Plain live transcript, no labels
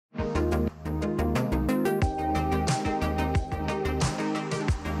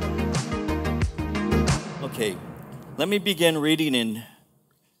Okay, let me begin reading in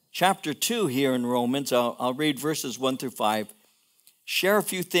chapter 2 here in Romans. I'll read verses 1 through 5. Share a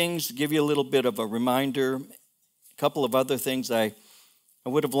few things, give you a little bit of a reminder, a couple of other things I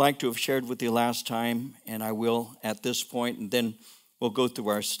would have liked to have shared with you last time, and I will at this point, and then we'll go through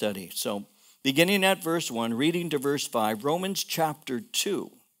our study. So, beginning at verse 1, reading to verse 5, Romans chapter 2.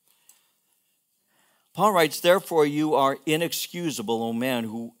 Paul writes, "Therefore you are inexcusable, O man,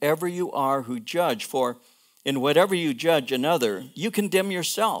 whoever you are who judge, for in whatever you judge another, you condemn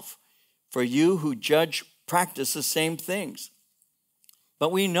yourself, for you who judge practice the same things.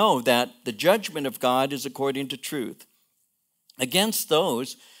 But we know that the judgment of God is according to truth, against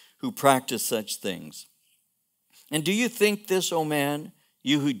those who practice such things. And do you think this, O man,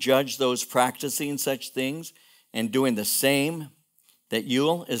 you who judge those practicing such things and doing the same, that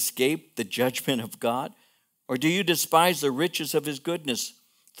you'll escape the judgment of God? Or do you despise the riches of his goodness,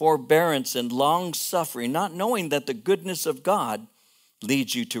 forbearance, and long-suffering, not knowing that the goodness of God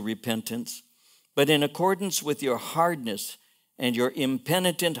leads you to repentance? But in accordance with your hardness and your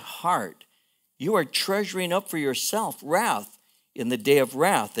impenitent heart, you are treasuring up for yourself wrath in the day of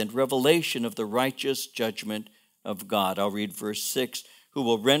wrath and revelation of the righteous judgment of God." I'll read verse 6, "who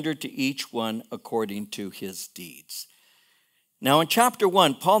will render to each one according to his deeds." Now in chapter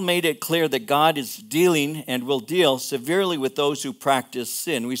 1, Paul made it clear that God is dealing and will deal severely with those who practice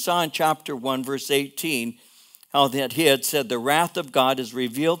sin. We saw in chapter 1, verse 18, how that he had said, "The wrath of God is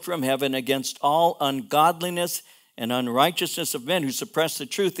revealed from heaven against all ungodliness and unrighteousness of men who suppress the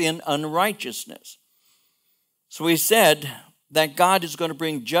truth in unrighteousness." So he said that God is going to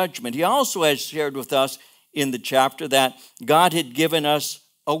bring judgment. He also has shared with us in the chapter that God had given us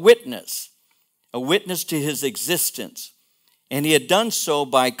a witness to his existence. And he had done so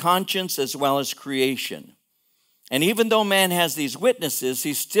by conscience as well as creation. And even though man has these witnesses,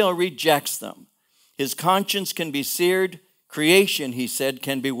 he still rejects them. His conscience can be seared. Creation, he said,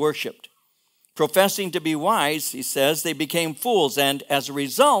 can be worshipped. Professing to be wise, he says, they became fools, and as a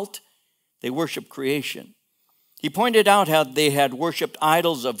result, they worship creation. He pointed out how they had worshipped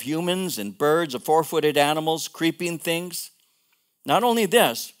idols of humans and birds, of four-footed animals, creeping things. Not only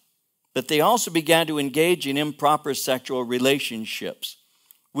this, but they also began to engage in improper sexual relationships.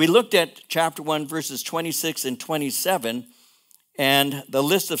 We looked at chapter 1, verses 26 and 27, and the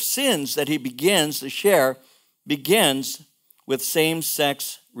list of sins that he begins to share begins with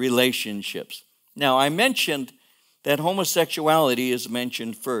same-sex relationships. Now, I mentioned that homosexuality is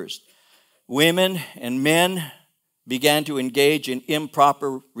mentioned first. Women and men began to engage in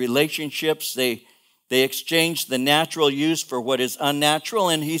improper relationships. They exchanged the natural use for what is unnatural,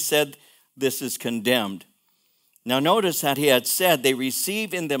 and he said this is condemned. Now notice that he had said they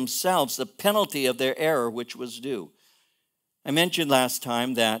receive in themselves the penalty of their error which was due. I mentioned last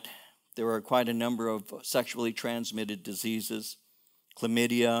time that there are quite a number of sexually transmitted diseases,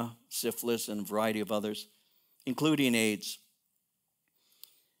 chlamydia, syphilis, and a variety of others, including AIDS.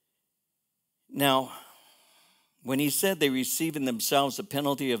 Now, when he said they receive in themselves the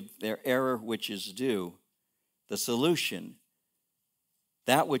penalty of their error which is due, the solution,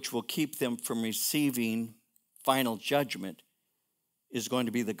 that which will keep them from receiving final judgment, is going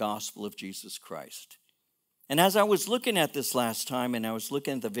to be the gospel of Jesus Christ. And as I was looking at this last time, and I was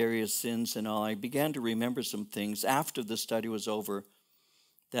looking at the various sins and all, I began to remember some things after the study was over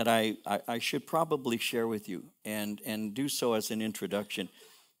that I should probably share with you and do so as an introduction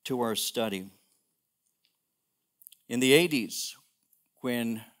to our study. In the 80s,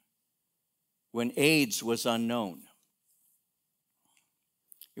 when AIDS was unknown,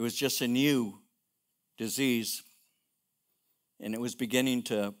 it was just a new disease, and it was beginning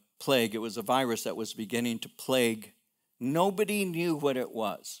to plague. It was a virus that was beginning to plague. Nobody knew what it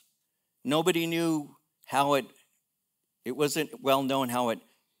was. Nobody knew how it wasn't well known how it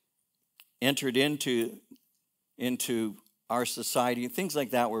entered into our society. Things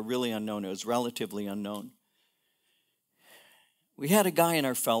like that were really unknown. It was relatively unknown. We had a guy in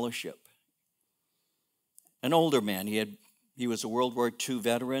our fellowship, an older man. He was a World War II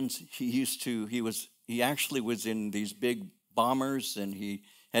veteran. He actually was in these big bombers, and he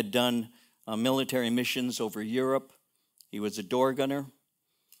had done military missions over Europe. He was a door gunner.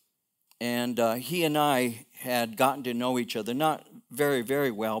 And he and I had gotten to know each other, not very,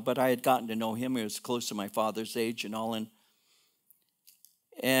 very well, but I had gotten to know him. He was close to my father's age and all.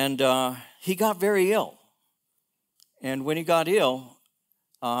 And he got very ill. And when he got ill,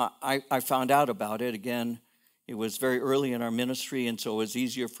 I found out about it. Again, it was very early in our ministry, and so it was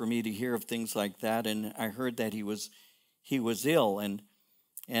easier for me to hear of things like that. And I heard that he was ill, and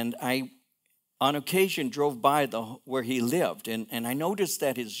I, on occasion, drove by where he lived, and I noticed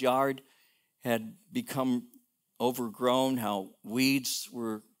that his yard had become overgrown, how weeds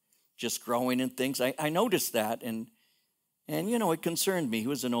were just growing and things. I noticed that, and it concerned me. He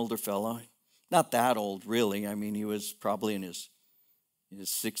was an older fellow, not that old, really. I mean, he was probably in his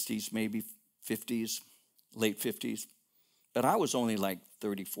 60s, maybe 50s, late 50s. But I was only like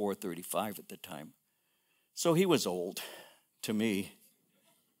 34, 35 at the time. So he was old to me.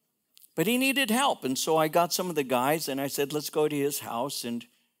 But he needed help, and so I got some of the guys, and I said, let's go to his house and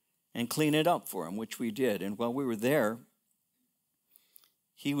clean it up for him, which we did. And while we were there,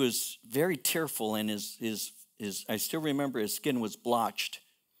 he was very tearful, and his I still remember his skin was blotched.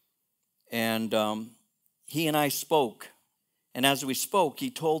 And he and I spoke. And as we spoke, he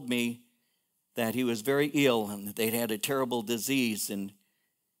told me that he was very ill and that they'd had a terrible disease. And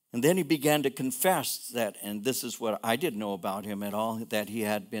then he began to confess that, and this is what I didn't know about him at all, that he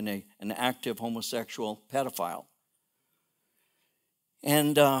had been an active homosexual pedophile.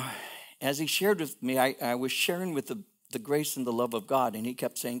 And as he shared with me, I was sharing with the grace and the love of God, and he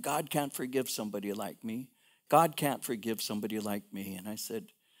kept saying, God can't forgive somebody like me. God can't forgive somebody like me. And I said,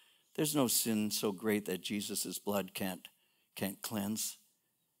 there's no sin so great that Jesus' blood can't cleanse.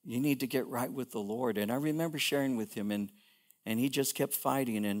 You need to get right with the Lord. And I remember sharing with him, and he just kept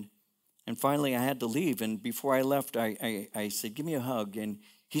fighting. And finally I had to leave. And before I left, I said, give me a hug. And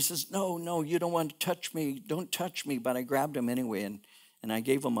he says, no, you don't want to touch me. Don't touch me. But I grabbed him anyway, and I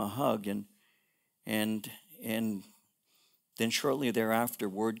gave him a hug. And then shortly thereafter,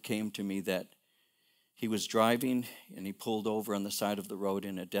 word came to me that he was driving, and he pulled over on the side of the road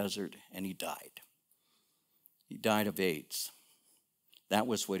in a desert, and he died. He died of AIDS. That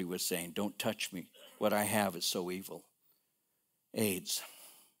was what he was saying. Don't touch me. What I have is so evil. AIDS.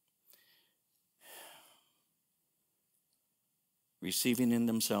 Receiving in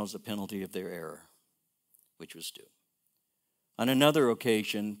themselves the penalty of their error, which was due. On another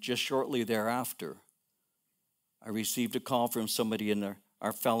occasion, just shortly thereafter, I received a call from somebody in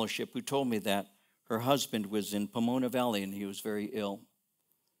our fellowship who told me that her husband was in Pomona Valley and he was very ill.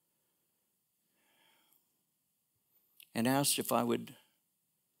 And asked if I would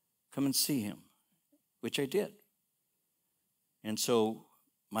come and see him, which I did. And so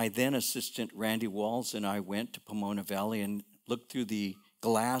my then assistant, Randy Walls, and I went to Pomona Valley and looked through the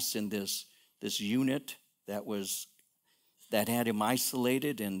glass in this unit that had him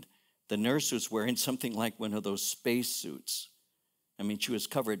isolated, and the nurse was wearing something like one of those space suits. I mean, she was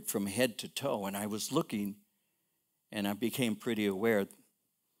covered from head to toe, and I was looking, and I became pretty aware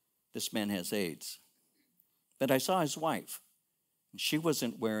this man has AIDS. But I saw his wife, and she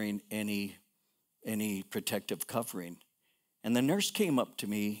wasn't wearing any protective covering. And the nurse came up to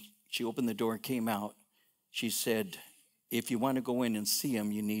me. She opened the door, came out. She said, if you want to go in and see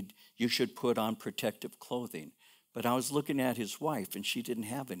him, you should put on protective clothing. But I was looking at his wife, and she didn't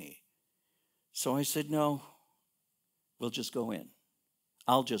have any. So I said, no, we'll just go in.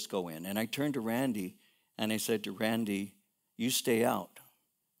 I'll just go in. And I turned to Randy, and I said to Randy, you stay out.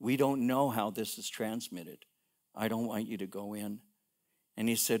 We don't know how this is transmitted. I don't want you to go in. And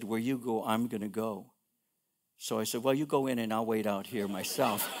he said, where you go, I'm going to go. So I said, well, you go in and I'll wait out here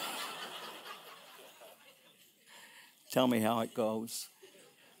myself. Tell me how it goes.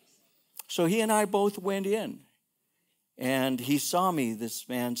 So he and I both went in. And he saw me, this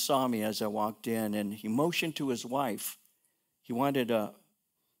man saw me as I walked in, and he motioned to his wife. He wanted a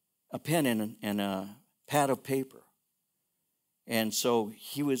pen and a pad of paper. And so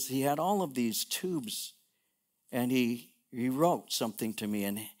he had all of these tubes, and he wrote something to me,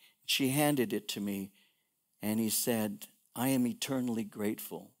 and she handed it to me, and he said, I am eternally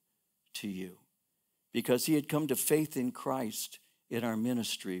grateful to you, because he had come to faith in Christ in our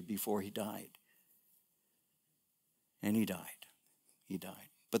ministry before he died. And he died. He died.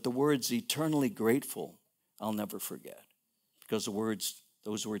 But the words eternally grateful, I'll never forget, because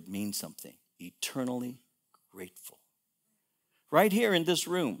those words mean something. Eternally grateful. Right here in this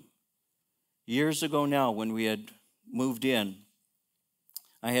room, years ago now, when we had moved in,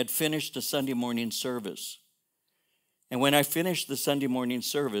 I had finished the Sunday morning service. And when I finished the Sunday morning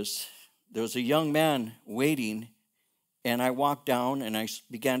service, there was a young man waiting, and I walked down and I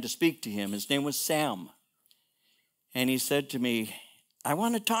began to speak to him. His name was Sam. And he said to me, I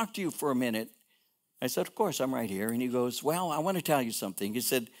want to talk to you for a minute. I said, of course, I'm right here. And he goes, well, I want to tell you something. He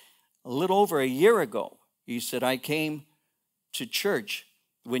said, a little over a year ago, he said, I came to church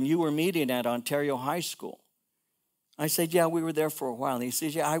when you were meeting at Ontario High School. I said, yeah, we were there for a while. And he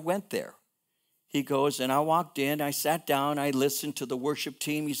says, yeah, I went there. He goes, and I walked in, I sat down, I listened to the worship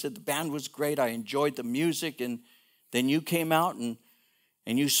team. He said, the band was great. I enjoyed the music. And then you came out and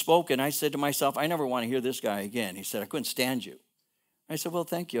you spoke, and I said to myself, I never want to hear this guy again. He said, I couldn't stand you. I said, well,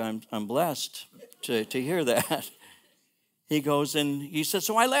 thank you. I'm blessed to hear that. He goes and he said,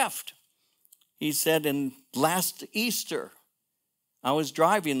 so I left. He said, and last Easter, I was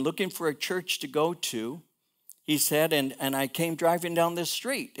driving, looking for a church to go to. He said, and I came driving down this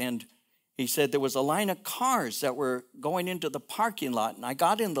street, and he said there was a line of cars that were going into the parking lot, and I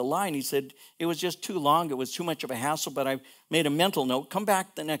got in the line. He said it was just too long. It was too much of a hassle, but I made a mental note, come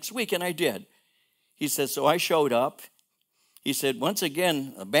back the next week, and I did. He said, so I showed up. He said, once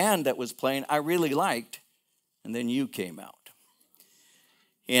again, a band that was playing I really liked, and then you came out.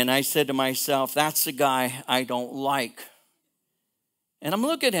 And I said to myself, that's the guy I don't like. And I'm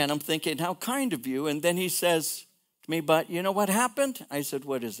looking at him thinking, how kind of you. And then he says to me, but you know what happened? I said,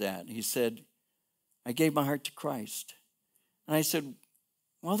 what is that? He said, I gave my heart to Christ. And I said,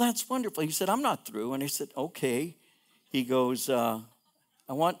 well, that's wonderful. He said, I'm not through. And I said, okay. He goes,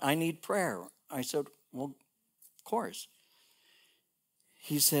 I need prayer. I said, well, of course.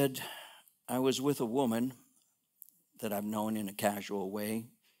 He said, I was with a woman that I've known in a casual way,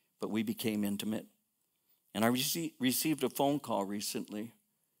 but we became intimate. And I received a phone call recently,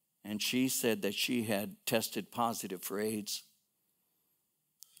 and she said that she had tested positive for AIDS.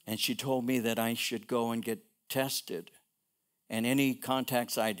 And she told me that I should go and get tested. And any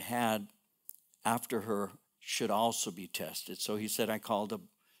contacts I'd had after her should also be tested. So he said I called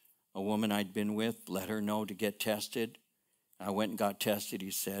a woman I'd been with, let her know to get tested. I went and got tested,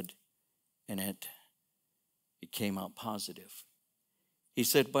 he said, and it came out positive. He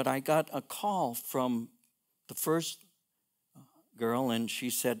said, but I got a call from the first girl, and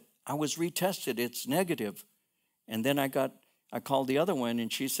she said, I was retested, it's negative. And then I called the other one,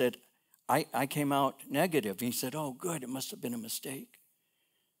 and she said, I came out negative. And he said, oh, good, it must have been a mistake.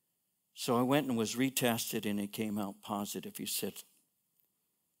 So I went and was retested, and it came out positive. He said,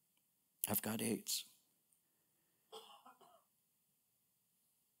 I've got AIDS.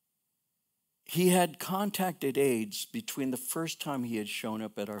 He had contacted AIDS between the first time he had shown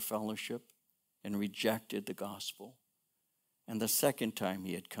up at our fellowship and rejected the gospel, and the second time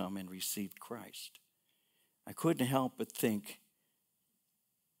he had come and received Christ. I couldn't help but think,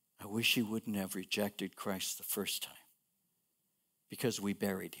 I wish he wouldn't have rejected Christ the first time, because we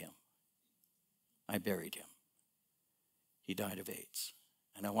buried him. I buried him. He died of AIDS,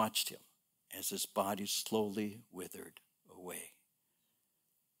 and I watched him as his body slowly withered away.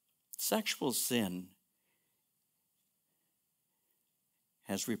 Sexual sin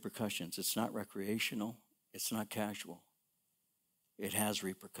has repercussions. It's not recreational. It's not casual. It has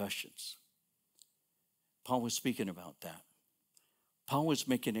repercussions. Paul was speaking about that. Paul was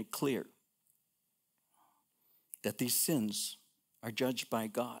making it clear that these sins are judged by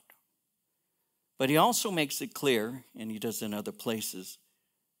God. But he also makes it clear, and he does in other places,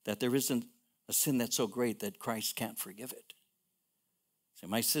 that there isn't a sin that's so great that Christ can't forgive it. So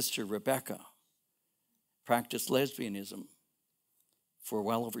my sister Rebecca practiced lesbianism for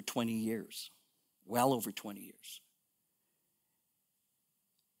well over 20 years. Well over 20 years.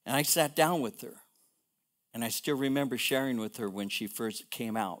 And I sat down with her, and I still remember sharing with her when she first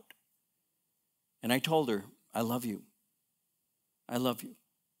came out. And I told her, I love you. I love you.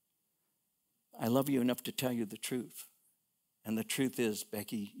 I love you enough to tell you the truth. And the truth is,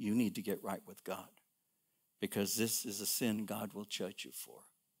 Becky, you need to get right with God, because this is a sin God will judge you for.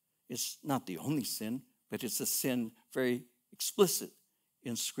 It's not the only sin, but it's a sin very explicit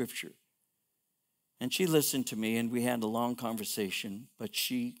in Scripture. And she listened to me, and we had a long conversation, but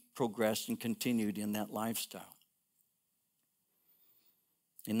she progressed and continued in that lifestyle.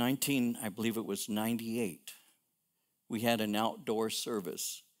 In I believe it was 98, we had an outdoor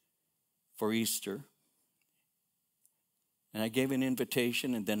service for Easter. And I gave an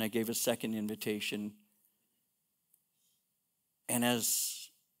invitation, and then I gave a second invitation. And as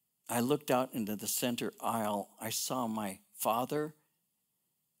I looked out into the center aisle, I saw my father,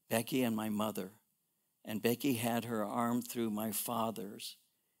 Becky, and my mother. And Becky had her arm through my father's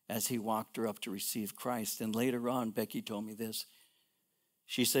as he walked her up to receive Christ. And later on, Becky told me this.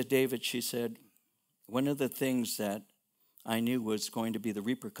 She said, David, she said, one of the things that I knew was going to be the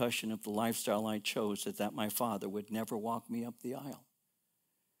repercussion of the lifestyle I chose is that my father would never walk me up the aisle.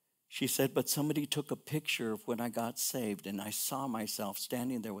 She said, but somebody took a picture of when I got saved, and I saw myself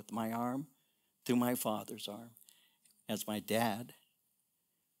standing there with my arm through my father's arm as my dad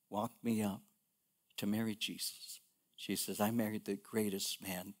walked me up to marry Jesus. She says, I married the greatest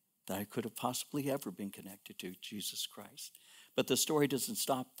man that I could have possibly ever been connected to, Jesus Christ. But the story doesn't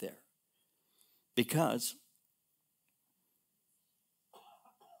stop there, because,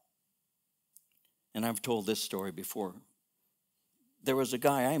 and I've told this story before, there was a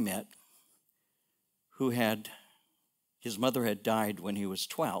guy I met who had His mother had died when he was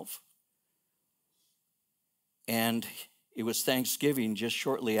 12. And it was Thanksgiving just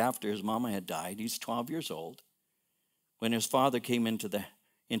shortly after his mama had died. He's 12 years old. When his father came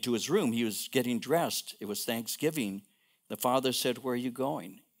into his room, he was getting dressed. It was Thanksgiving. The father said, "Where are you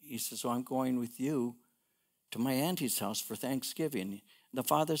going?" He says, "Oh, I'm going with you to my auntie's house for Thanksgiving." The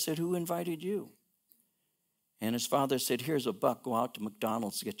father said, "Who invited you?" And his father said, "Here's a buck. Go out to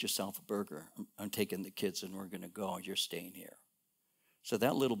McDonald's, get yourself a burger. I'm taking the kids and we're going to go. You're staying here." So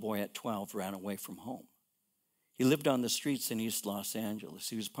that little boy at 12 ran away from home. He lived on the streets in East Los Angeles.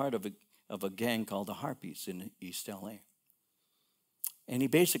 He was part of a gang called the Harpies in East LA. And he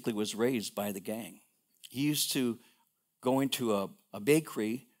basically was raised by the gang. He used to go into a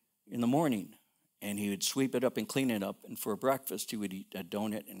bakery in the morning, and he would sweep it up and clean it up. And for breakfast, he would eat a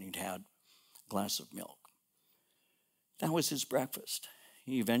donut and he'd had a glass of milk. That was his breakfast.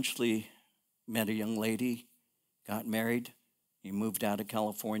 He eventually met a young lady, got married. He moved out of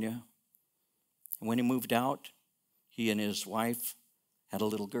California. And when he moved out, he and his wife had a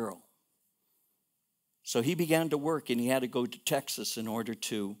little girl. So he began to work, and he had to go to Texas in order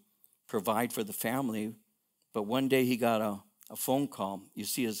to provide for the family. But one day he got a phone call. You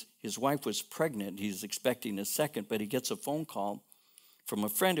see, his wife was pregnant. He's expecting a second, but he gets a phone call from a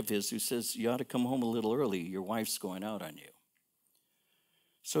friend of his who says, "You ought to come home a little early. Your wife's going out on you."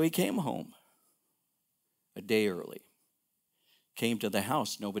 So he came home a day early. Came to the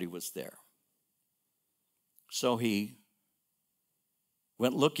house. Nobody was there. So he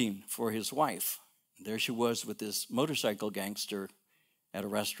went looking for his wife. There she was with this motorcycle gangster at a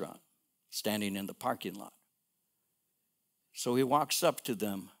restaurant, standing in the parking lot. So he walks up to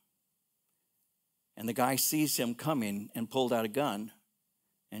them, and the guy sees him coming and pulled out a gun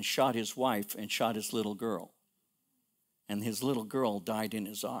and shot his wife and shot his little girl. And his little girl died in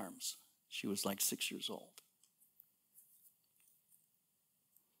his arms. She was like 6 years old.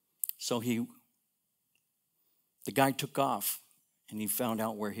 So the guy took off, and he found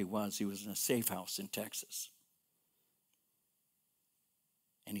out where he was. He was in a safe house in Texas.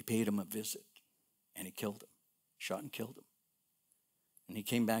 And he paid him a visit, and he killed him, shot and killed him. And he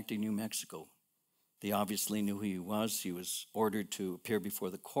came back to New Mexico. They obviously knew who he was. He was ordered to appear before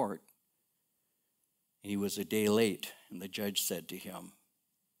the court. He was a day late, and the judge said to him,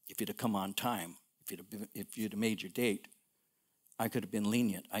 "If you'd have come on time, if you'd have made your date, I could have been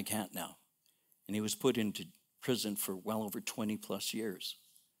lenient. I can't now." And he was put into prison for well over 20 plus years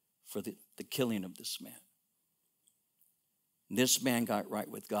for the killing of this man. And this man got right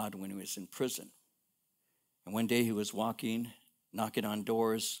with God when he was in prison. And one day he was walking, knocking on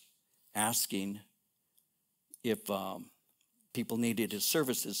doors, asking if people needed his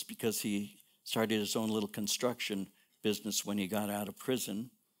services, because he started his own little construction business when he got out of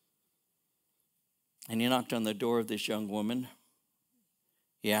prison. And he knocked on the door of this young woman.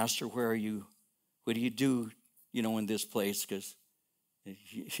 He asked her, "Where are you? What do you do, in this place?" Because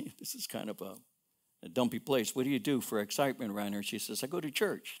this is kind of a dumpy place. "What do you do for excitement around here?" She says, "I go to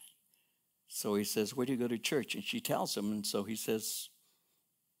church." So he says, "Where do you go to church?" And she tells him, and so he says,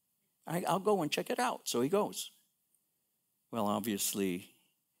 I'll go and check it out. So he goes. Well, obviously,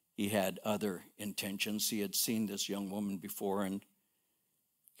 he had other intentions. He had seen this young woman before and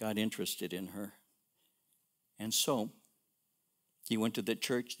got interested in her. And so he went to the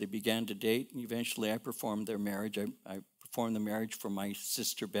church. They began to date, and eventually I performed their marriage. I performed the marriage for my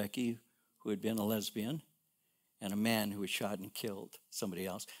sister Becky, who had been a lesbian, and a man who was shot and killed somebody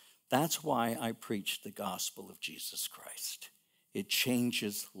else. That's why I preach the gospel of Jesus Christ. It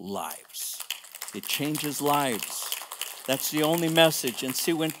changes lives. It changes lives. That's the only message. And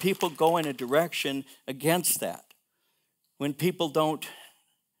see, when people go in a direction against that, when people don't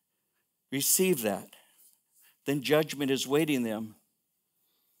receive that, then judgment is waiting them.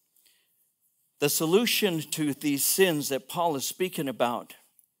 The solution to these sins that Paul is speaking about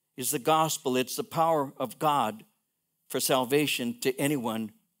is the gospel. It's the power of God for salvation to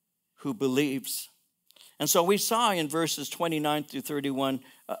anyone who believes. And so we saw in verses 29 through 31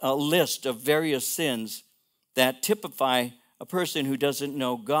 a list of various sins that typify a person who doesn't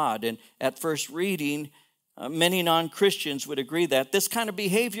know God. And at first reading, many non-Christians would agree that this kind of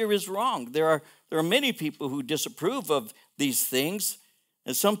behavior is wrong. There are many people who disapprove of these things.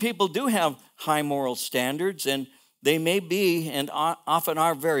 And some people do have high moral standards, and they may be and often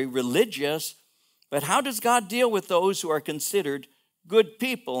are very religious. But how does God deal with those who are considered good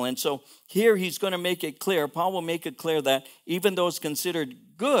people? And so here he's going to make it clear, Paul will make it clear that even those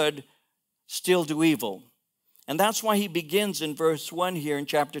considered good still do evil. And that's why he begins in verse 1 here in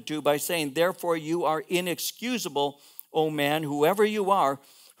chapter 2 by saying, "Therefore you are inexcusable, O man, whoever you are,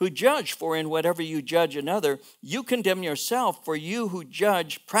 who judge, for in whatever you judge another, you condemn yourself, for you who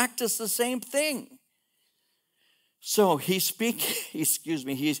judge practice the same thing. So he's made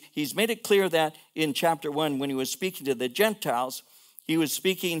it clear that in chapter 1, when he was speaking to the Gentiles, he was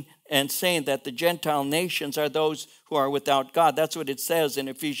speaking and saying that the Gentile nations are those who are without God. That's what it says in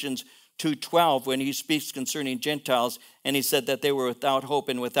Ephesians 2:12 when he speaks concerning Gentiles, and he said that they were without hope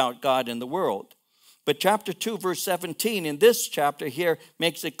and without God in the world. But chapter 2, verse 17, in this chapter here,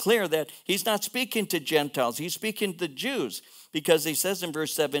 makes it clear that he's not speaking to Gentiles. He's speaking to Jews, because he says in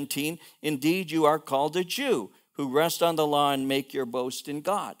verse 17, indeed you are called a Jew, who rest on the law and make your boast in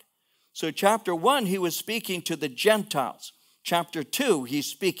God. So chapter 1, he was speaking to the Gentiles. Chapter 2, he's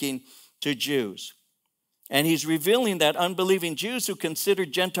speaking to Jews. And he's revealing that unbelieving Jews who consider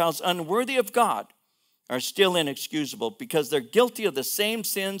Gentiles unworthy of God are still inexcusable because they're guilty of the same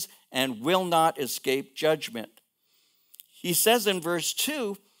sins and will not escape judgment. He says in verse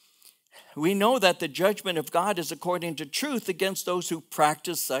 2, we know that the judgment of God is according to truth against those who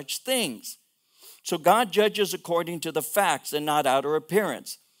practice such things. So God judges according to the facts and not outer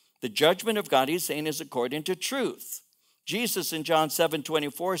appearance. The judgment of God, he's saying, is according to truth. Jesus in John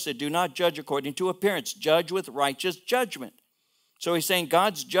 7:24 said, do not judge according to appearance. Judge with righteous judgment. So he's saying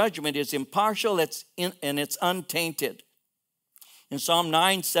God's judgment is impartial and it's untainted. In Psalm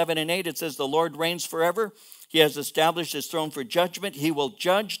 9, 7, and 8, it says, the Lord reigns forever. He has established his throne for judgment. He will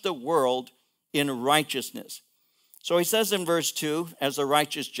judge the world in righteousness. So he says in verse 2, as a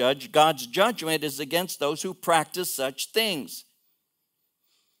righteous judge, God's judgment is against those who practice such things.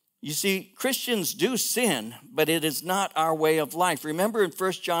 You see, Christians do sin, but it is not our way of life. Remember in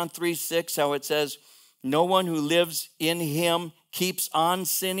 1 John 3:6 how it says, no one who lives in him keeps on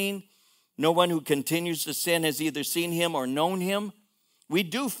sinning. No one who continues to sin has either seen him or known him. We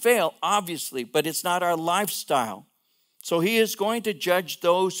do fail, obviously, but it's not our lifestyle. So he is going to judge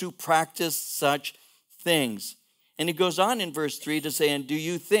those who practice such things. And he goes on in verse 3 to say, and do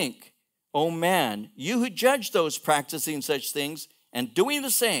you think, O man, you who judge those practicing such things and doing the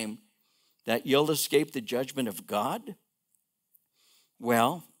same, that you'll escape the judgment of God?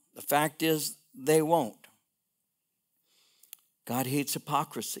 Well, the fact is they won't. God hates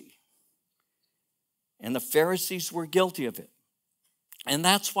hypocrisy. And the Pharisees were guilty of it. And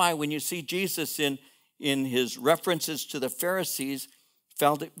that's why when you see Jesus in his references to the Pharisees,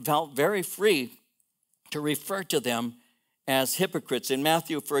 felt very free to refer to them as hypocrites. In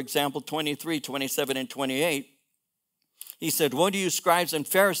Matthew, for example, 23, 27, and 28, he said, woe to you, scribes and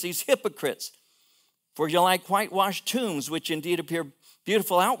Pharisees, hypocrites! For you're like whitewashed tombs, which indeed appear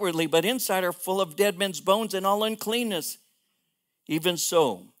beautiful outwardly, but inside are full of dead men's bones and all uncleanness. Even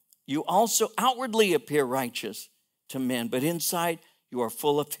so, you also outwardly appear righteous to men, but inside you are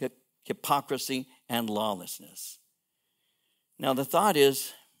full of hypocrisy and lawlessness. Now the thought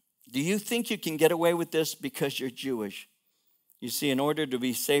is, do you think you can get away with this because you're Jewish? You see, in order to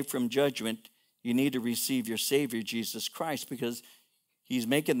be saved from judgment, you need to receive your Savior, Jesus Christ, because he's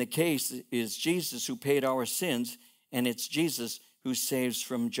making the case it's Jesus who paid our sins, and it's Jesus who saves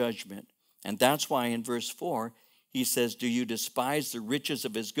from judgment. And that's why in verse 4, he says, do you despise the riches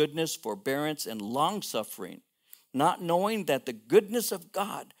of his goodness, forbearance, and long-suffering, not knowing that the goodness of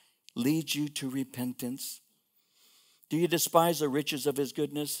God leads you to repentance? Do you despise the riches of his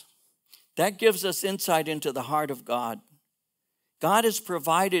goodness? That gives us insight into the heart of God. God has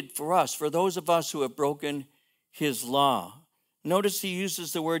provided for us, for those of us who have broken his law. Notice he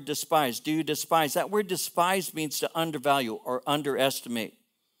uses the word despise. Do you despise? That word despise means to undervalue or underestimate,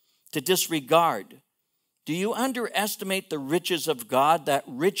 to disregard. Do you underestimate the riches of God? That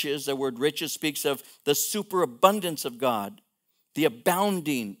riches, the word riches speaks of the superabundance of God, the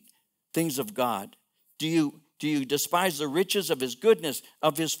abounding things of God. Do you despise the riches of his goodness,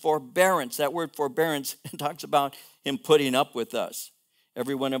 of his forbearance? That word forbearance talks about him putting up with us.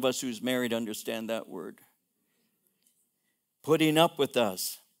 Every one of us who's married understand that word. Putting up with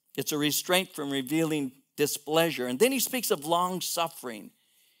us. It's a restraint from revealing displeasure. And then he speaks of long suffering.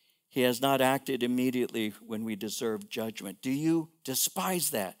 He has not acted immediately when we deserve judgment. Do you despise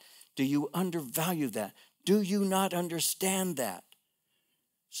that? Do you undervalue that? Do you not understand that?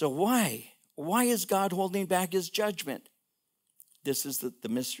 So why? Why is God holding back his judgment? This is the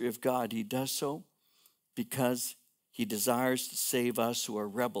mystery of God. He does so because he desires to save us who are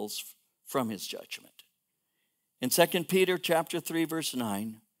rebels from his judgment. In 2 Peter chapter 3, verse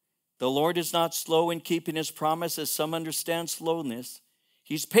 9, the Lord is not slow in keeping his promise, as some understand slowness.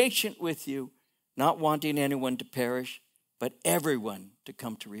 He's patient with you, not wanting anyone to perish, but everyone to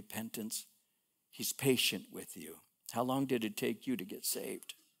come to repentance. He's patient with you. How long did it take you to get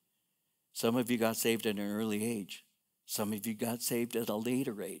saved? Some of you got saved at an early age. Some of you got saved at a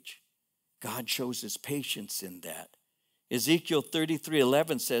later age. God shows his patience in that. Ezekiel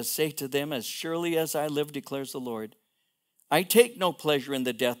 33:11 says, say to them, as surely as I live, declares the Lord, I take no pleasure in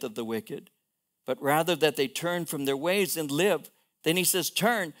the death of the wicked, but rather that they turn from their ways and live. Then he says,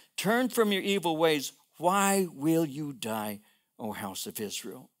 turn from your evil ways. Why will you die, O house of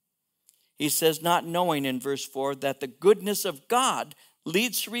Israel? He says, not knowing in verse 4 that the goodness of God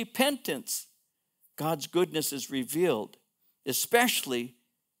leads to repentance. God's goodness is revealed, especially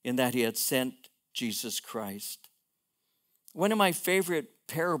in that he had sent Jesus Christ. One of my favorite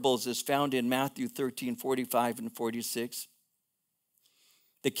parables is found in Matthew 13:45 and 46.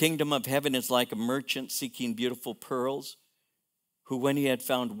 The kingdom of heaven is like a merchant seeking beautiful pearls, who when he had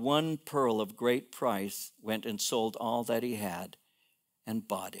found one pearl of great price, went and sold all that he had and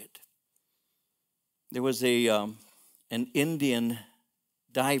bought it. There was an Indian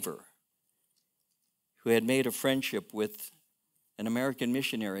diver who had made a friendship with an American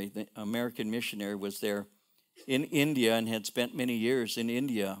missionary. The American missionary was there in India and had spent many years in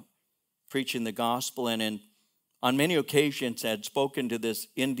India preaching the gospel, and on many occasions had spoken to this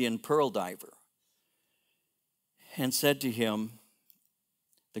Indian pearl diver and said to him,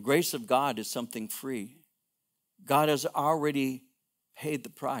 the grace of God is something free. God has already paid the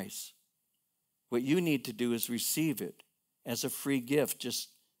price. What you need to do is receive it as a free gift. Just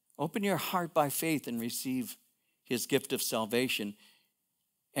open your heart by faith and receive his gift of salvation.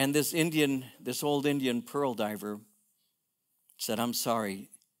 And this old Indian pearl diver said, I'm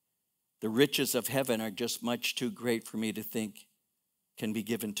sorry, the riches of heaven are just much too great for me to think can be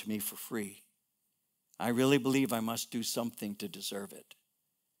given to me for free. I really believe I must do something to deserve it.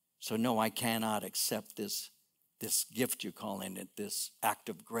 So no, I cannot accept this gift you're calling it, this act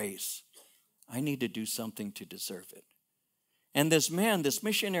of grace. I need to do something to deserve it. And this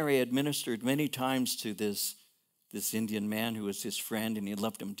missionary had ministered many times to this Indian man who was his friend, and he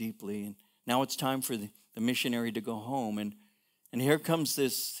loved him deeply. And now it's time for the missionary to go home. And here comes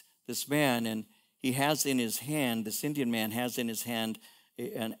this man, and he has in his hand, this Indian man has in his hand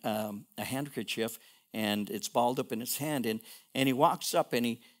a handkerchief, and it's balled up in his hand. And he walks up and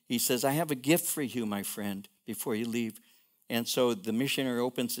he says, I have a gift for you, my friend, before you leave. And so the missionary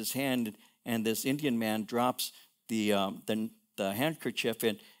opens his hand, and this Indian man drops the handkerchief.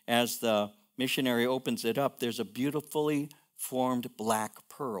 And as the missionary opens it up, there's a beautifully formed black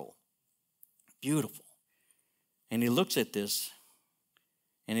pearl. Beautiful. And he looks at this,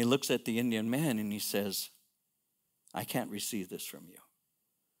 and he looks at the Indian man, and he says, I can't receive this from you.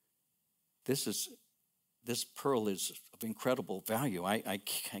 This pearl is of incredible value. I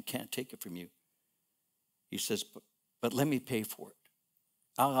can't take it from you. He says, but let me pay for it.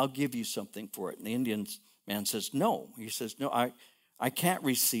 I'll give you something for it. And the Indian man says, no. He says, no, I can't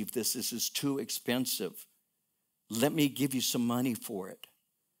receive this. This is too expensive. Let me give you some money for it.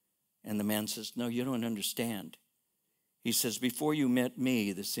 And the man says, no, you don't understand. He says, before you met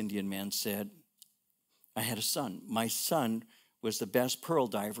me, this Indian man said, I had a son. My son was the best pearl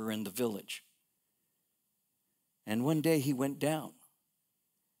diver in the village. And one day he went down.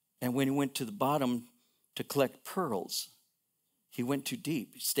 And when he went to the bottom to collect pearls, he went too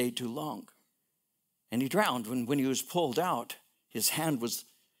deep. He stayed too long. And he drowned. When he was pulled out, his hand was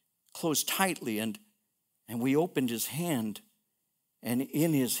closed tightly. And we opened his hand. And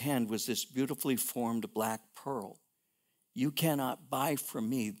in his hand was this beautifully formed black pearl. You cannot buy from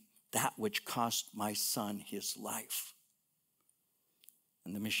me that which cost my son his life.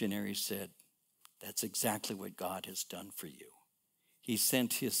 And the missionary said, that's exactly what God has done for you. He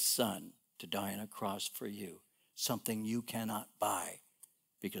sent his son to die on a cross for you, something you cannot buy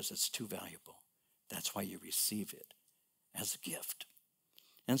because it's too valuable. That's why you receive it as a gift.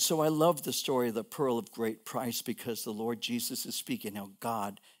 And so I love the story of the pearl of great price, because the Lord Jesus is speaking how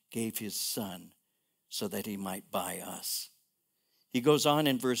God gave his son so that he might buy us. He goes on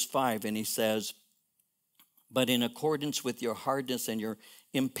in verse 5 and he says, but in accordance with your hardness and your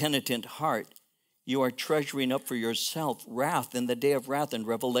impenitent heart, you are treasuring up for yourself wrath in the day of wrath and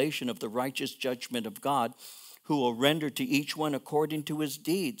revelation of the righteous judgment of God, who will render to each one according to his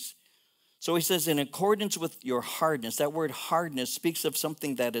deeds. So he says, in accordance with your hardness. That word hardness speaks of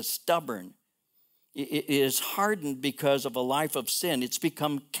something that is stubborn. It is hardened because of a life of sin. It's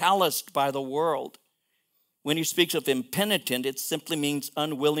become calloused by the world. When he speaks of impenitent, it simply means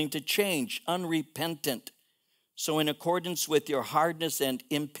unwilling to change, unrepentant. So in accordance with your hardness and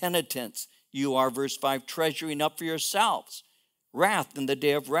impenitence, you are, verse 5, treasuring up for yourselves wrath in the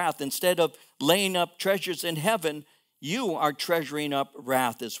day of wrath. Instead of laying up treasures in heaven, you are treasuring up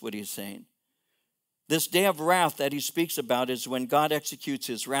wrath, is what he's saying. This day of wrath that he speaks about is when God executes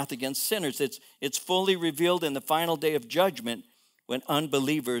his wrath against sinners. It's fully revealed in the final day of judgment when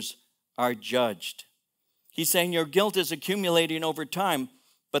unbelievers are judged. He's saying your guilt is accumulating over time,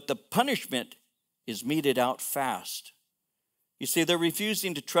 but the punishment is meted out fast. You see, they're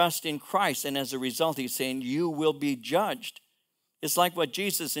refusing to trust in Christ, and as a result, he's saying you will be judged. It's like what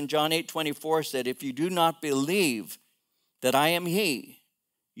Jesus in John 8:24 said, if you do not believe that I am he,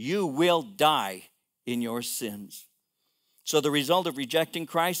 you will die in your sins. So the result of rejecting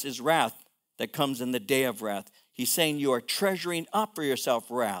Christ is wrath that comes in the day of wrath. He's saying you are treasuring up for yourself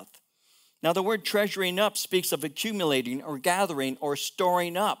wrath. Now the word treasuring up speaks of accumulating or gathering or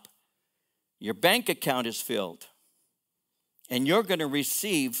storing up. Your bank account is filled, and you're going to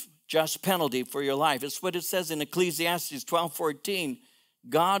receive just penalty for your life. It's what it says in Ecclesiastes 12:14.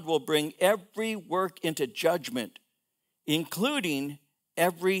 God will bring every work into judgment, including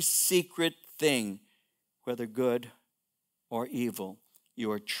every secret thing, whether good or evil.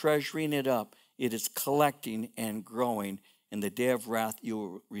 You are treasuring it up. It is collecting and growing. In the day of wrath, you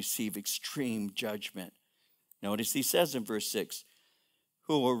will receive extreme judgment. Notice he says in verse 6,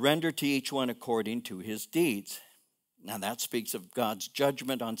 who will render to each one according to his deeds. Now that speaks of God's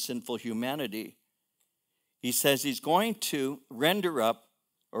judgment on sinful humanity. He says he's going to render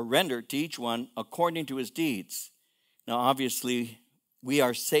to each one according to his deeds. Now obviously, we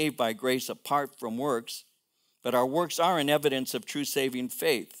are saved by grace apart from works, but our works are an evidence of true saving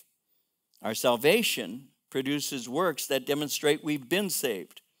faith. Our salvation produces works that demonstrate we've been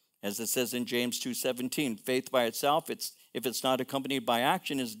saved. As it says in James 2:17, faith by itself, if it's not accompanied by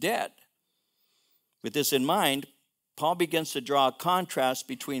action, is dead. With this in mind, Paul begins to draw a contrast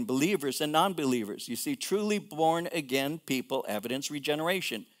between believers and non-believers. You see, truly born again people evidence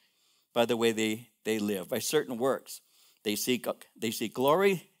regeneration by the way they live, by certain works. They seek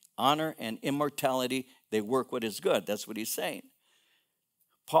glory, honor, and immortality. They work what is good. That's what he's saying.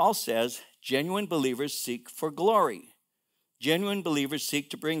 Paul says genuine believers seek for glory. Genuine believers seek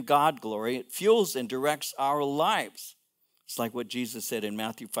to bring God glory. It fuels and directs our lives. It's like what Jesus said in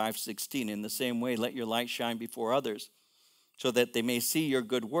Matthew 5:16. In the same way, let your light shine before others so that they may see your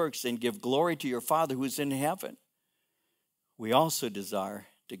good works and give glory to your Father who's in heaven. We also desire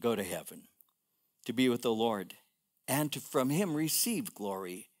to go to heaven, to be with the Lord, and to from him receive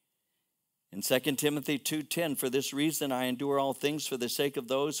glory. In 2 Timothy 2:10, for this reason I endure all things for the sake of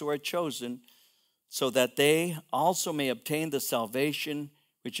those who are chosen, so that they also may obtain the salvation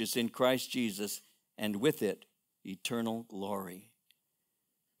which is in Christ Jesus, and with it eternal glory.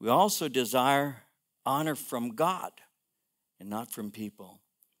 We also desire honor from God and not from people.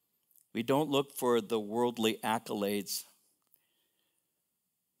 We don't look for the worldly accolades.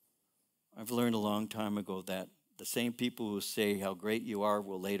 I've learned a long time ago that the same people who say how great you are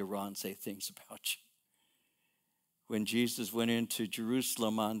will later on say things about you. When Jesus went into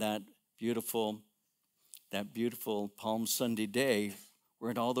Jerusalem on that beautiful Palm Sunday day,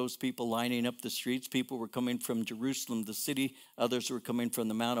 weren't all those people lining up the streets? People were coming from Jerusalem, the city. Others were coming from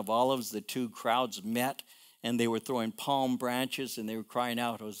the Mount of Olives. The two crowds met, and they were throwing palm branches, and they were crying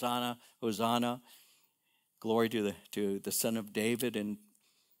out, Hosanna, Hosanna, glory to the Son of David. And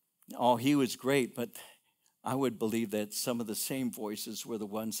he was great, but I would believe that some of the same voices were the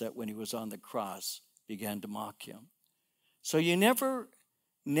ones that when he was on the cross began to mock him. So you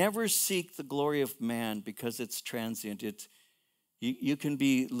never seek the glory of man because it's transient. You can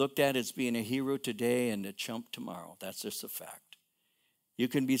be looked at as being a hero today and a chump tomorrow. That's just a fact. You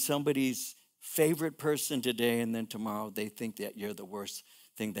can be somebody's favorite person today, and then tomorrow they think that you're the worst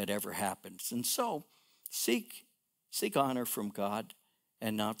thing that ever happens. And so seek honor from God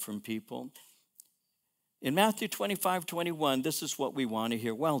and not from people. In Matthew 25:21, this is what we want to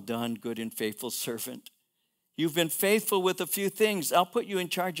hear. Well done, good and faithful servant. You've been faithful with a few things. I'll put you in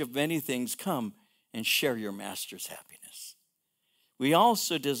charge of many things. Come and share your master's happiness. We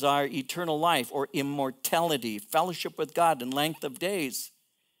also desire eternal life or immortality, fellowship with God and length of days.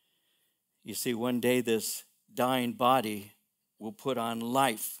 You see, one day this dying body will put on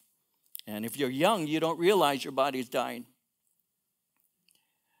life. And if you're young, you don't realize your body's dying.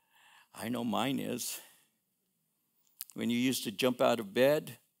 I know mine is. When you used to jump out of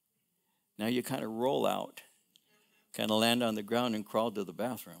bed, now you kind of roll out, kind of land on the ground and crawl to the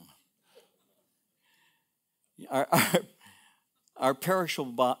bathroom. Our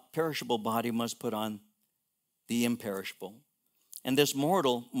perishable body must put on the imperishable. And this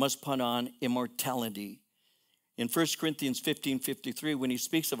mortal must put on immortality. In 1 Corinthians 15:53, when he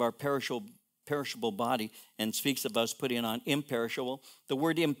speaks of our perishable body and speaks of us putting on imperishable, the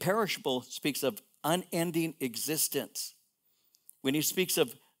word imperishable speaks of unending existence. When he speaks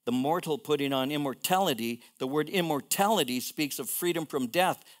of the the mortal putting on immortality. The word immortality speaks of freedom from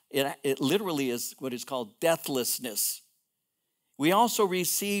death. It literally is what is called deathlessness. We also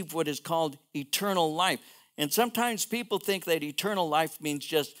receive what is called eternal life. And sometimes people think that eternal life means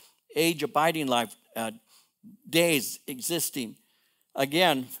just age-abiding life, days existing.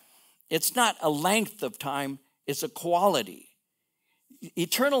 Again, it's not a length of time, it's a quality.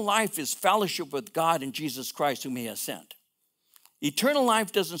 Eternal life is fellowship with God and Jesus Christ, whom he has sent. Eternal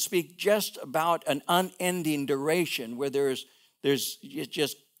life doesn't speak just about an unending duration where there's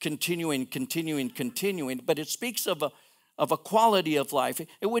just continuing, but it speaks of a quality of life.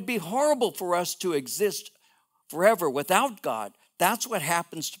 It would be horrible for us to exist forever without God. That's what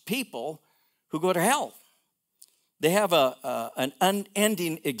happens to people who go to hell. They have an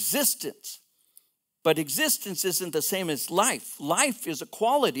unending existence. But existence isn't the same as life. Life is a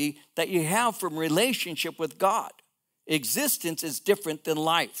quality that you have from relationship with God. Existence is different than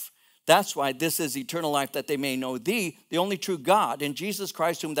life. That's why this is eternal life, that they may know thee, the only true God, and Jesus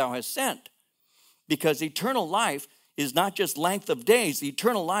Christ whom thou hast sent. Because eternal life is not just length of days.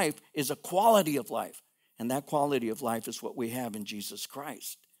 Eternal life is a quality of life. And that quality of life is what we have in Jesus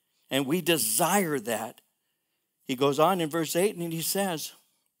Christ. And we desire that. He goes on in verse 8 and he says,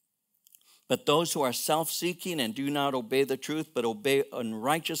 but those who are self-seeking and do not obey the truth, but obey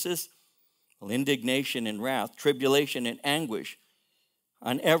unrighteousness, indignation and wrath, tribulation and anguish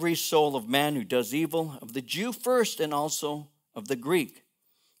on every soul of man who does evil, of the Jew first and also of the Greek.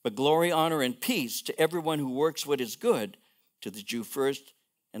 But glory, honor, and peace to everyone who works what is good, to the Jew first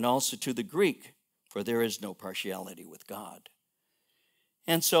and also to the Greek, for there is no partiality with God.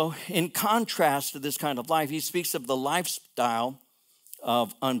 And so in contrast to this kind of life, he speaks of the lifestyle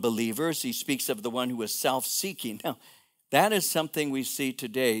of unbelievers. He speaks of the one who is self-seeking. Now, that is something we see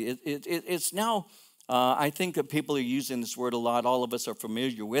today. It's now, I think that people are using this word a lot. All of us are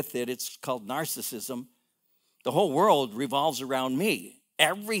familiar with it. It's called narcissism. The whole world revolves around me.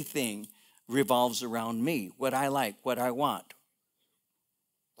 Everything revolves around me. What I like, what I want,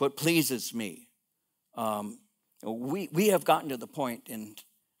 what pleases me. We have gotten to the point, and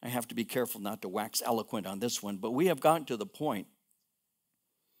I have to be careful not to wax eloquent on this one, but we have gotten to the point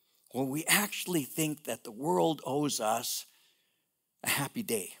where we actually think that the world owes us a happy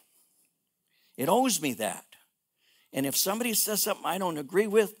day. It owes me that. And if somebody says something I don't agree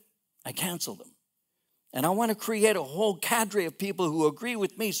with, I cancel them. And I want to create a whole cadre of people who agree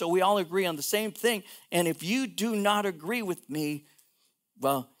with me so we all agree on the same thing. And if you do not agree with me,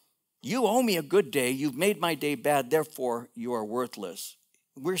 well, you owe me a good day. You've made my day bad, therefore you are worthless.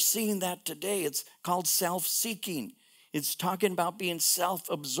 We're seeing that today. It's called self-seeking. It's talking about being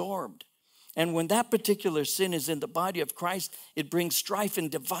self-absorbed. And when that particular sin is in the body of Christ, it brings strife and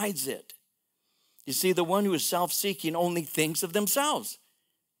divides it. You see, the one who is self-seeking only thinks of themselves.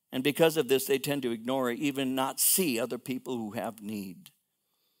 And because of this, they tend to ignore or even not see other people who have need.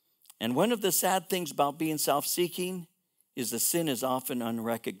 And one of the sad things about being self-seeking is the sin is often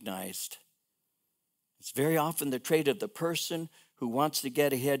unrecognized. It's very often the trait of the person who wants to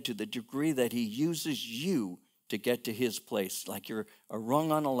get ahead to the degree that he uses you to get to his place, like you're a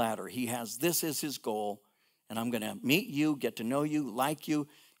rung on a ladder. He has this as his goal, and I'm going to meet you, get to know you, like you,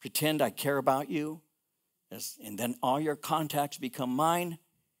 pretend I care about you, and then all your contacts become mine,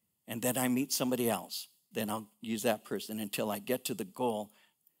 and then I meet somebody else. Then I'll use that person until I get to the goal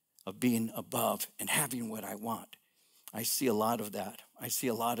of being above and having what I want. I see a lot of that.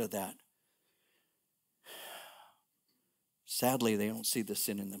 Sadly, they don't see the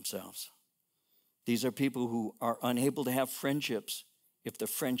sin in themselves. These are people who are unable to have friendships if the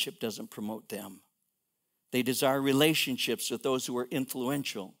friendship doesn't promote them. They desire relationships with those who are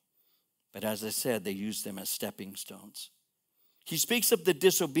influential, but as I said, they use them as stepping stones. He speaks of the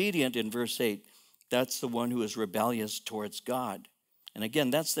disobedient in verse 8. That's the one who is rebellious towards God. And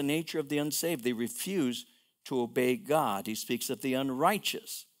again, that's the nature of the unsaved. They refuse to obey God. He speaks of the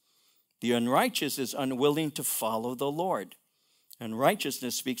unrighteous. The unrighteous is unwilling to follow the Lord.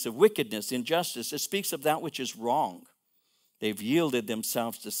 Unrighteousness speaks of wickedness, injustice. It speaks of that which is wrong. They've yielded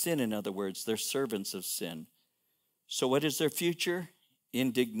themselves to sin, in other words. They're servants of sin. So what is their future?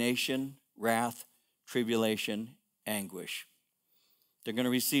 Indignation, wrath, tribulation, anguish. They're going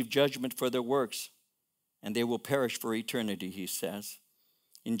to receive judgment for their works, and they will perish for eternity, he says.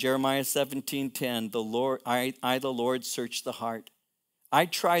 In Jeremiah 17:10, I, the Lord, search the heart. I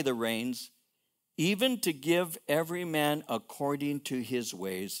try the reins, even to give every man according to his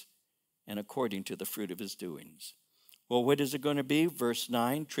ways and according to the fruit of his doings. Well, what is it going to be? Verse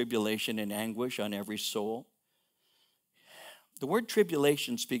 9, tribulation and anguish on every soul. The word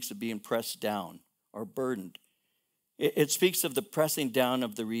tribulation speaks of being pressed down or burdened. It speaks of the pressing down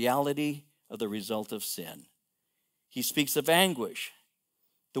of the reality of the result of sin. He speaks of anguish.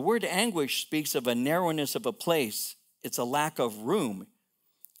 The word anguish speaks of a narrowness of a place. It's a lack of room.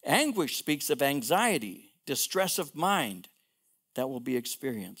 Anguish speaks of anxiety, distress of mind that will be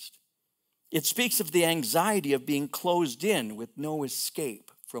experienced. It speaks of the anxiety of being closed in with no escape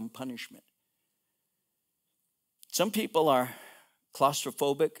from punishment. Some people are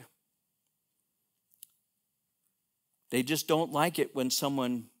claustrophobic. They just don't like it when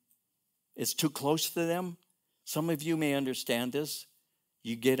someone is too close to them. Some of you may understand this.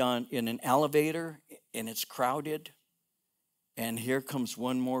 You get on in an elevator and it's crowded, and here comes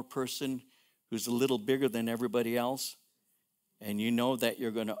one more person who's a little bigger than everybody else, and you know that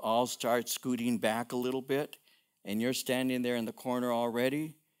you're going to all start scooting back a little bit, and you're standing there in the corner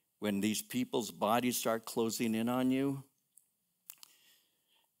already when these people's bodies start closing in on you.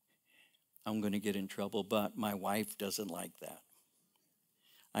 I'm going to get in trouble, but my wife doesn't like that.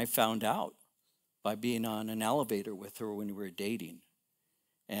 I found out by being on an elevator with her when we were dating.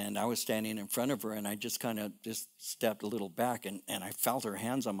 And I was standing in front of her, and I just kind of just stepped a little back, and I felt her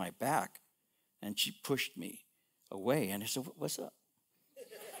hands on my back, and she pushed me away. And I said, "What's up?"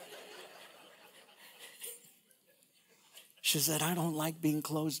 She said, "I don't like being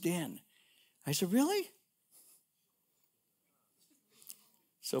closed in." I said, "Really?"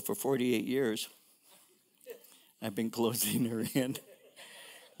 So for 48 years, I've been closing her in.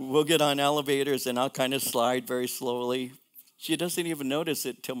 We'll get on elevators, and I'll kind of slide very slowly. She doesn't even notice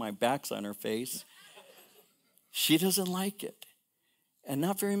it till my back's on her face. She doesn't like it. And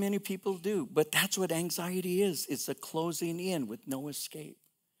not very many people do. But that's what anxiety is. It's a closing in with no escape.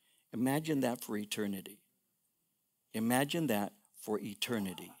 Imagine that for eternity. Imagine that for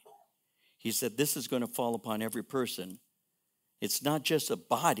eternity. He said this is going to fall upon every person. It's not just a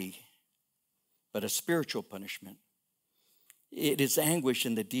body, but a spiritual punishment. It is anguish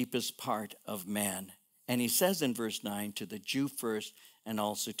in the deepest part of man. And he says in verse 9, to the Jew first and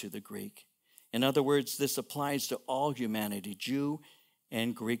also to the Greek. In other words, this applies to all humanity, Jew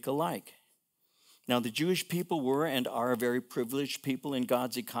and Greek alike. Now, the Jewish people were and are a very privileged people in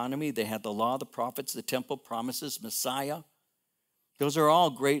God's economy. They had the law, the prophets, the temple promises, Messiah. Those are all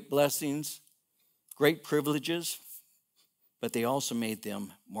great blessings, great privileges, but they also made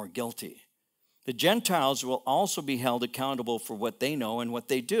them more guilty. The Gentiles will also be held accountable for what they know and what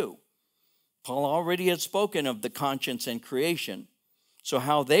they do. Paul already had spoken of the conscience and creation. So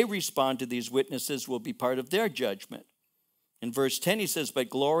how they respond to these witnesses will be part of their judgment. In verse 10, he says, "But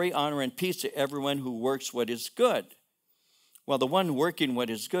glory, honor, and peace to everyone who works what is good." Well, the one working what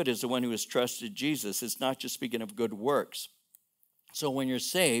is good is the one who has trusted Jesus. It's not just speaking of good works. So when you're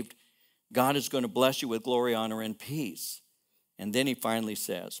saved, God is going to bless you with glory, honor, and peace. And then he finally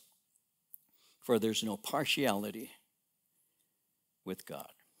says, "For there's no partiality with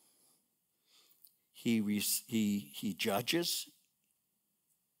God." He judges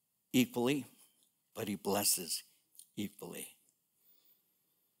equally, but he blesses equally.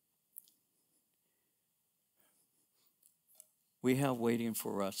 We have waiting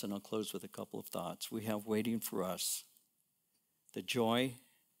for us, and I'll close with a couple of thoughts. We have waiting for us the joy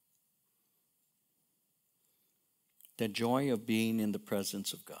of being in the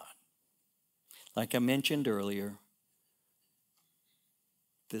presence of God. Like I mentioned earlier,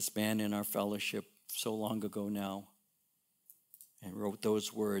 this man in our fellowship so long ago now and wrote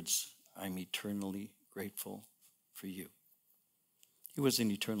those words, "I'm eternally grateful for you." He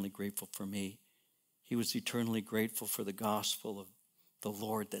wasn't eternally grateful for me. He was eternally grateful for the gospel of the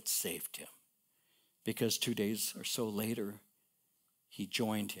Lord that saved him. Because 2 days or so later, he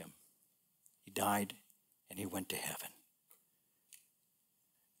joined him. He died and he went to heaven.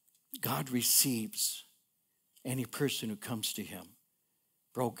 God receives any person who comes to him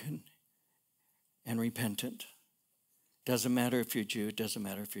broken and repentant. Doesn't matter if you're Jew, doesn't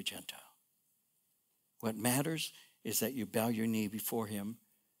matter if you're Gentile. What matters is that you bow your knee before him,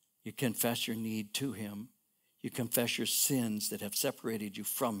 you confess your need to him, you confess your sins that have separated you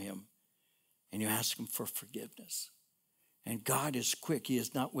from him, and you ask him for forgiveness. And God is quick. He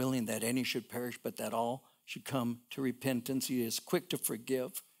is not willing that any should perish, but that all should come to repentance. He is quick to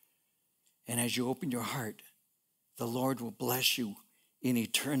forgive. And as you open your heart, the Lord will bless you in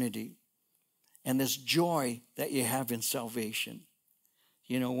eternity. And this joy that you have in salvation.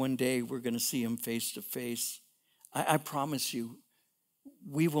 You know, one day we're going to see him face to face. I promise you,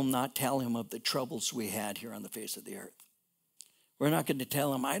 we will not tell him of the troubles we had here on the face of the earth. We're not going to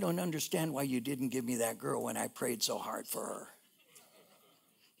tell him, "I don't understand why you didn't give me that girl when I prayed so hard for her.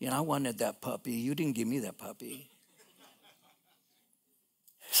 You know, I wanted that puppy. You didn't give me that puppy."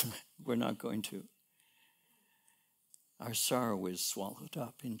 We're not going to. our sorrow is swallowed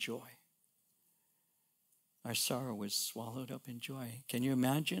up in joy. Our sorrow is swallowed up in joy. Can you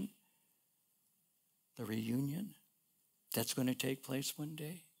imagine the reunion that's going to take place one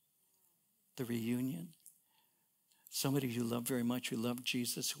day? The reunion. Somebody you love very much, who loved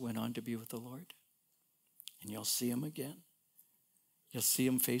Jesus, who went on to be with the Lord. And you'll see him again. You'll see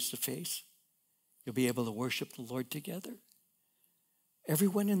him face to face. You'll be able to worship the Lord together.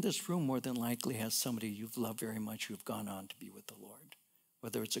 Everyone in this room more than likely has somebody you've loved very much who've gone on to be with the Lord.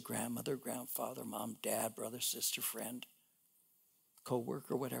 Whether it's a grandmother, grandfather, mom, dad, brother, sister, friend,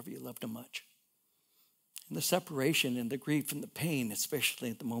 co-worker, whatever, you loved them much. And the separation and the grief and the pain, especially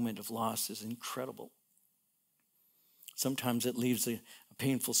at the moment of loss, is incredible. Sometimes it leaves a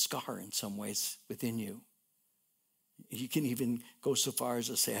painful scar in some ways within you. You can even go so far as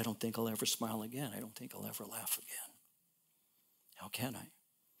to say, I don't think I'll ever smile again. I don't think I'll ever laugh again. How can I?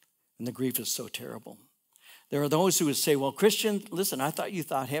 And the grief is so terrible. There are those who would say, well, Christian, listen, I thought you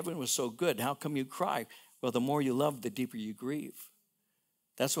thought heaven was so good. How come you cry? Well, the more you love, the deeper you grieve.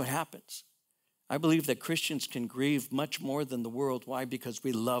 That's what happens. I believe that Christians can grieve much more than the world. Why? Because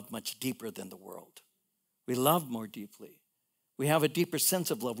we love much deeper than the world. We love more deeply. We have a deeper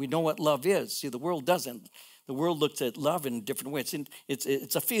sense of love. We know what love is. See, the world doesn't. The world looks at love in a different way.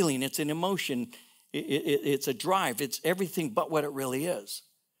 It's a feeling. It's an emotion. It's a drive. It's everything but what it really is.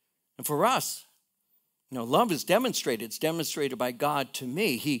 And for us, love is demonstrated. It's demonstrated by God to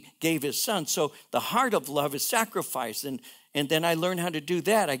me. He gave his son. So the heart of love is sacrifice. And then I learn how to do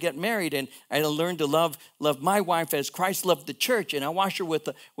that. I get married and I learn to love my wife as Christ loved the church. And I wash her with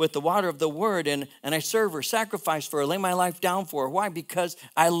the water of the word. And I serve her, sacrifice for her, lay my life down for her. Why? Because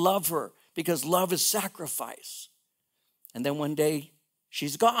I love her. Because love is sacrifice. And then one day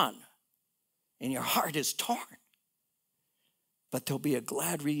she's gone. And your heart is torn. But there'll be a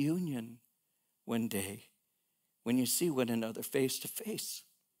glad reunion one day when you see one another face to face.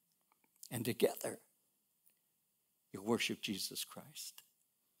 And together, you worship Jesus Christ.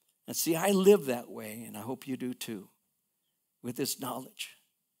 And see, I live that way, and I hope you do too, with this knowledge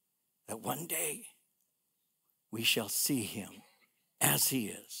that one day we shall see him as he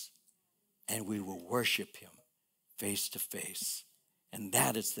is, and we will worship him face to face. And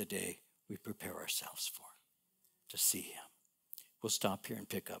that is the day we prepare ourselves for, to see him. We'll stop here and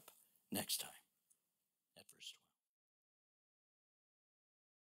pick up next time.